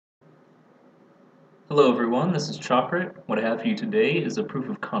Hello everyone, this is Chocolate. What I have for you today is a proof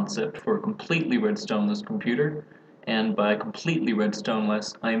of concept for a completely redstoneless computer, and by completely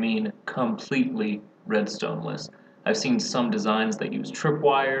redstoneless, I mean completely redstoneless. I've seen some designs that use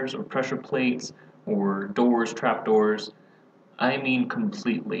tripwires or pressure plates or doors, trapdoors. I mean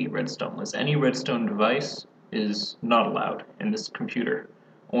completely redstoneless. Any redstone device is not allowed in this computer.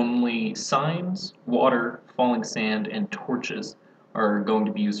 Only signs, water, falling sand, and torches are going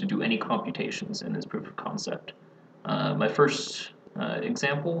to be used to do any computations in this proof of concept. My first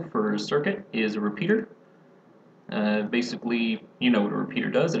example for a circuit is a repeater. Basically, you know what a repeater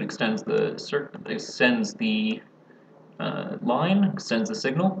does. It extends the line, extends the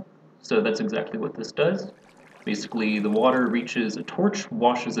signal. So that's exactly what this does. Basically, the water reaches a torch,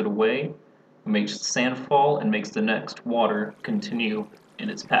 washes it away, makes sand fall, and makes the next water continue in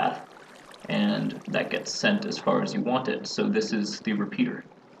its path. And that gets sent as far as you want it. So this is the repeater.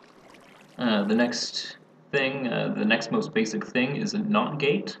 The next most basic thing is a Nand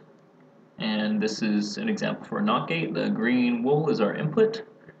Gate. And this is an example for a NOT gate. The green wool is our input.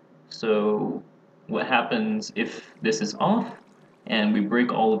 So what happens if this is off and we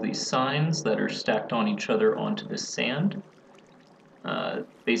break all of these signs that are stacked on each other onto this sand?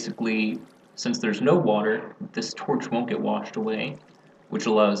 Basically, since there's no water, this torch won't get washed away, which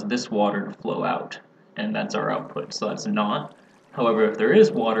allows this water to flow out, and that's our output, so that's not. However, if there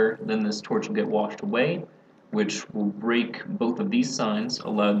is water, then this torch will get washed away, which will break both of these signs,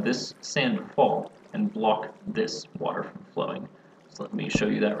 allow this sand to fall, and block this water from flowing. So let me show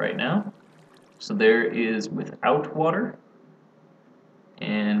you that right now. So there is without water,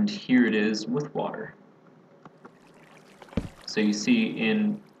 and here it is with water. So you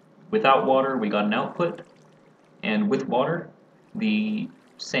see without water we got an output, and with water the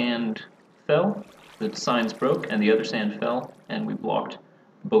sand fell, the signs broke, and the other sand fell, and we blocked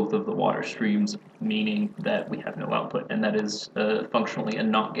both of the water streams, meaning that we have no output, and that is functionally a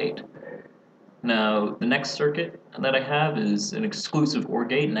NOT gate. Now, the next circuit that I have is an exclusive OR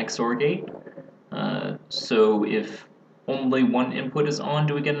gate, an XOR gate. So if only one input is on,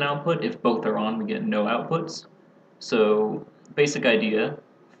 do we get an output? If both are on, we get no outputs. So, basic idea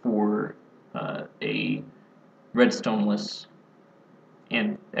for a redstoneless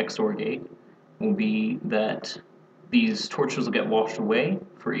and XOR gate will be that these torches will get washed away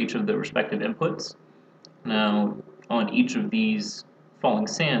for each of the respective inputs. Now, on each of these falling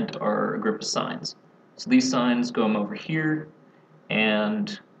sand are a group of signs. So these signs go over here,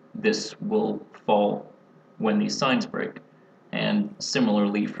 and this will fall when these signs break. And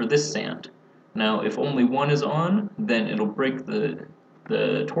similarly for this sand. Now, if only one is on, then it'll break the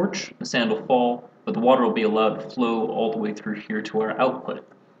torch, the sand will fall, but the water will be allowed to flow all the way through here to our output.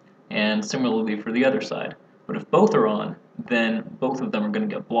 And similarly for the other side. But if both are on, then both of them are going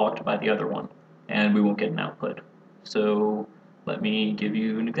to get blocked by the other one, and we won't get an output. So let me give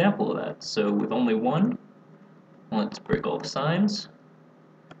you an example of that. So with only one, let's break all the signs.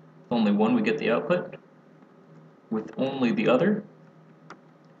 With only one, we get the output. With only the other,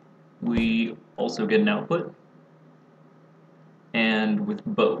 we also get an output. And with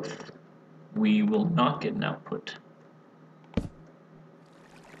both, we will not get an output.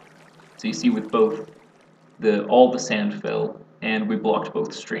 So you see with both, all the sand fell, and we blocked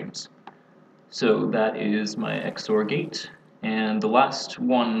both streams. So that is my XOR gate. And the last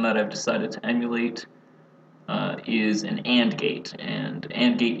one that I've decided to emulate is an AND gate. And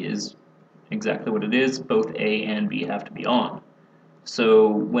AND gate is exactly what it is. Both A and B have to be on. So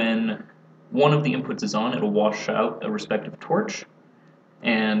when one of the inputs is on, it'll wash out a respective torch,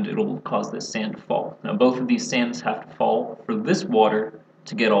 and it'll cause this sand to fall. Now both of these sands have to fall for this water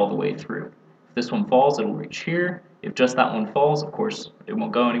to get all the way through. If this one falls, it'll reach here. If just that one falls, of course, it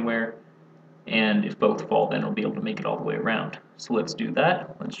won't go anywhere. And if both fall, then it'll be able to make it all the way around. So let's do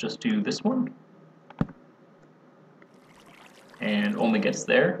that. Let's just do this one. And only gets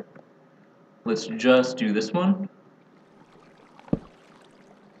there. Let's just do this one.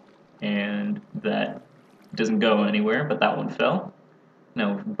 And that doesn't go anywhere, but that one fell.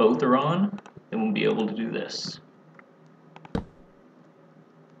 Now if both are on, then we'll be able to do this.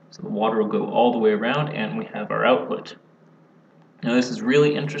 So the water will go all the way around, and we have our output. Now this is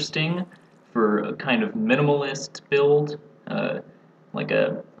really interesting for a kind of minimalist build, like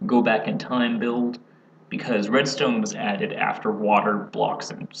a go back in time build, because redstone was added after water,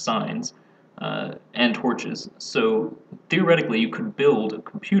 blocks, and signs, and torches. So theoretically you could build a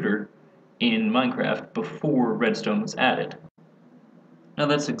computer in Minecraft before redstone was added. Now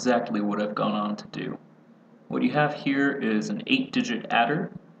that's exactly what I've gone on to do. What you have here is an 8-digit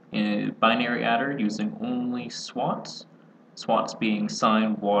adder, a binary adder using only SWTS. SWTS being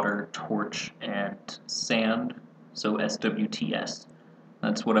sign, water, torch, and sand, so SWTS.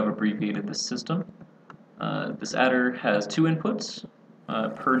 That's what I've abbreviated this system. This adder has two inputs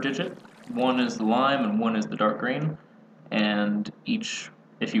per digit. One is the lime and one is the dark green. And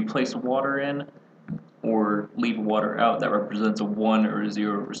if you place water in or leave water out, that represents a 1 or a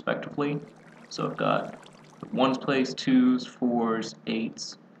 0 respectively. So I've got 1's placed, 2's, 4's,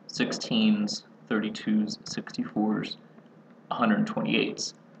 8's, 16's, 32's, 64's,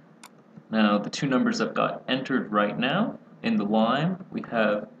 128's. Now the two numbers I've got entered right now, in the lime we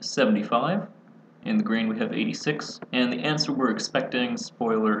have 75, in the green we have 86, and the answer we're expecting,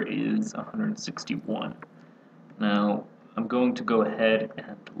 spoiler, is 161. Now I'm going to go ahead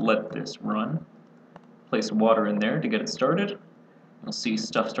and let this run. Place water in there to get it started. You'll see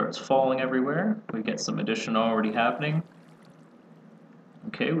stuff starts falling everywhere. We get some addition already happening.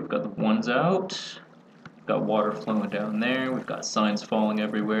 Okay, we've got the 1's out. We've got water flowing down there. We've got signs falling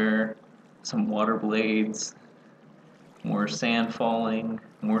everywhere. Some water blades. More sand falling.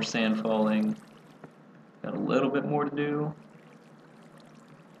 More sand falling. Got a little bit more to do.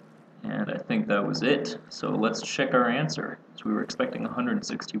 And I think that was it. So let's check our answer. So we were expecting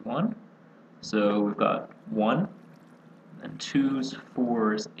 161. So we've got 1, and 2's,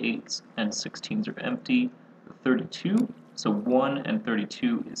 4's, 8's, and 16's are empty. 32. So 1 and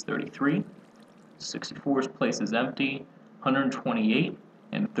 32 is 33. 64's place is empty. 128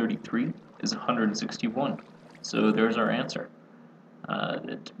 and 33 is 161. So there's our answer.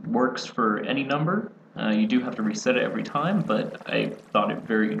 It works for any number. You do have to reset it every time, but I thought it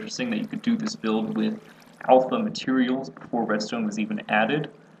very interesting that you could do this build with alpha materials before redstone was even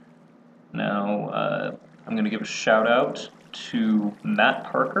added. Now, I'm going to give a shout out to Matt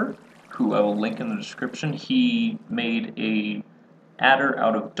Parker, who I will link in the description. He made a adder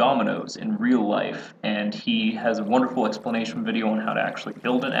out of dominoes in real life, and he has a wonderful explanation video on how to actually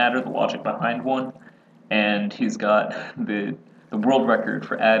build an adder, the logic behind one, and he's got the world record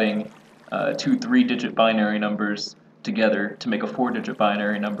for adding two 3-digit binary numbers together to make a 4-digit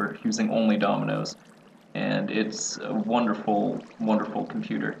binary number using only dominoes. And it's a wonderful, wonderful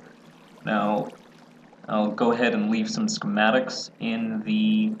computer. Now, I'll go ahead and leave some schematics in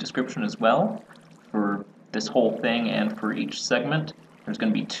the description as well for this whole thing and for each segment. There's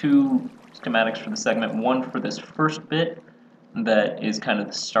going to be 2 schematics for the segment, one for this first bit that is kind of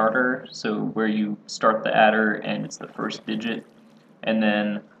the starter, so where you start the adder and it's the first digit, and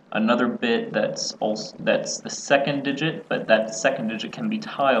then another bit that's the second digit, but that second digit can be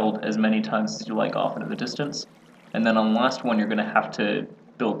tiled as many times as you like off into the distance. And then on the last one you're going to have to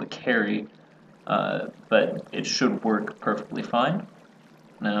build the carry, but it should work perfectly fine.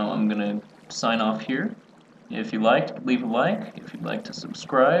 Now I'm going to sign off here. If you liked, leave a like. If you'd like to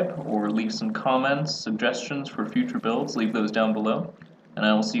subscribe or leave some comments, suggestions for future builds, leave those down below. And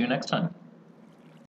I will see you next time.